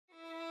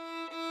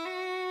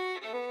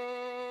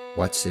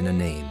What's in a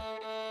name?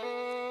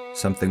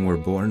 Something we're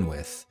born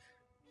with,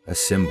 a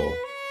symbol,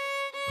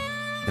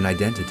 an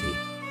identity.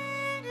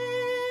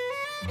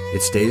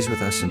 It stays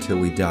with us until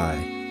we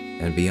die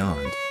and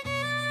beyond,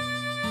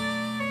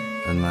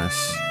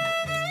 unless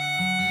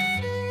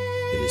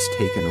it is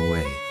taken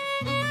away.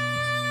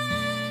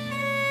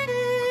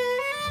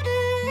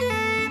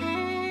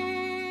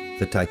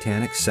 The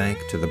Titanic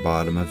sank to the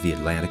bottom of the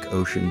Atlantic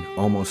Ocean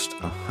almost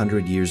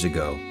 100 years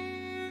ago.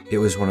 It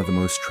was one of the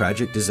most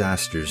tragic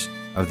disasters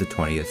of the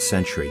 20th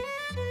century.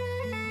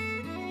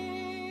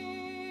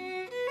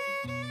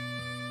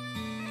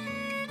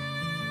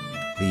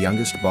 The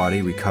youngest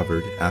body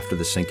recovered after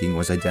the sinking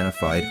was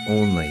identified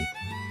only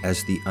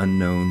as the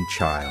unknown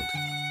child.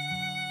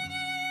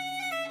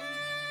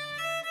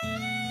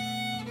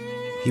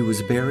 He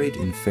was buried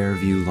in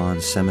Fairview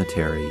Lawn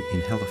Cemetery in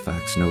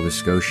Halifax, Nova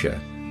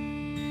Scotia.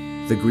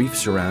 The grief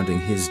surrounding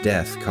his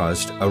death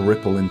caused a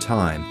ripple in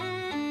time,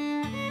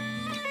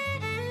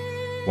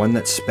 one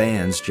that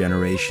spans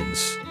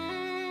generations.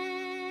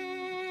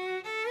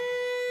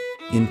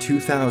 In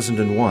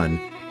 2001,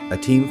 a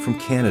team from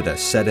Canada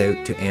set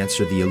out to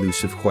answer the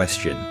elusive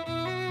question,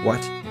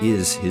 what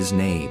is his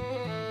name?